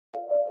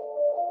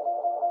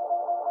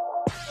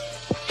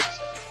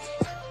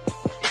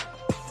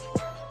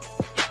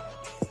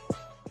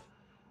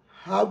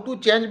How to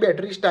change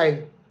battery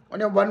style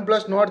on a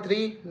OnePlus Nord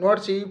 3, Nord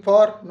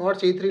CE4, Nord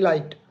CE3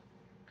 Lite.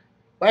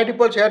 By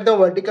default, set the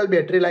vertical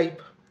battery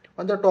life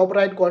on the top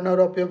right corner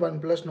of your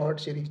OnePlus Nord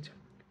series.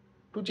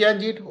 To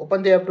change it,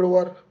 open the app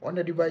drawer on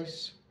the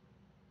device.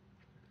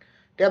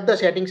 Tap the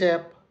settings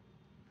app.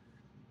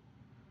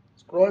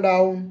 Scroll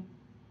down.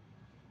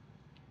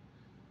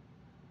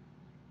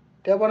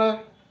 Tap on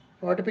a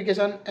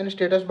notification and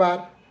status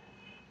bar.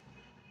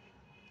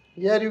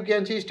 Here you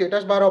can see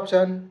status bar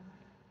option.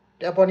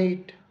 Tap on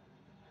it.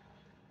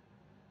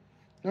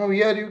 Now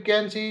here you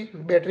can see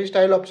battery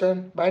style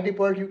option. By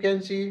default you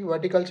can see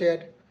vertical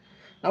set.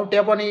 Now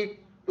tap on it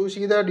to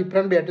see the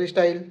different battery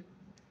style.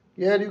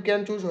 Here you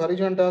can choose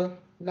horizontal.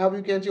 Now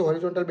you can see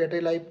horizontal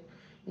battery life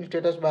in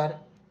status bar.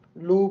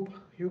 Loop,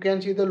 you can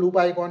see the loop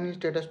icon in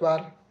status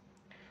bar.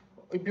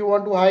 If you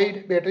want to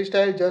hide battery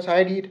style, just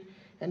hide it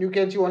and you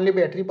can see only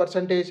battery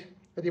percentage.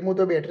 Remove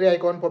the battery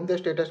icon from the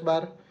status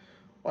bar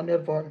on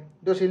your phone.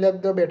 Just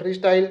select the battery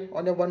style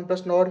on your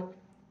OnePlus Nord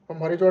from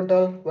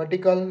horizontal,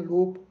 vertical,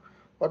 loop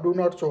or do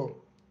not show.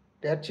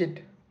 That's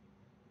it.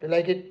 If you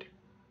like it,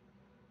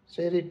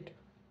 share it.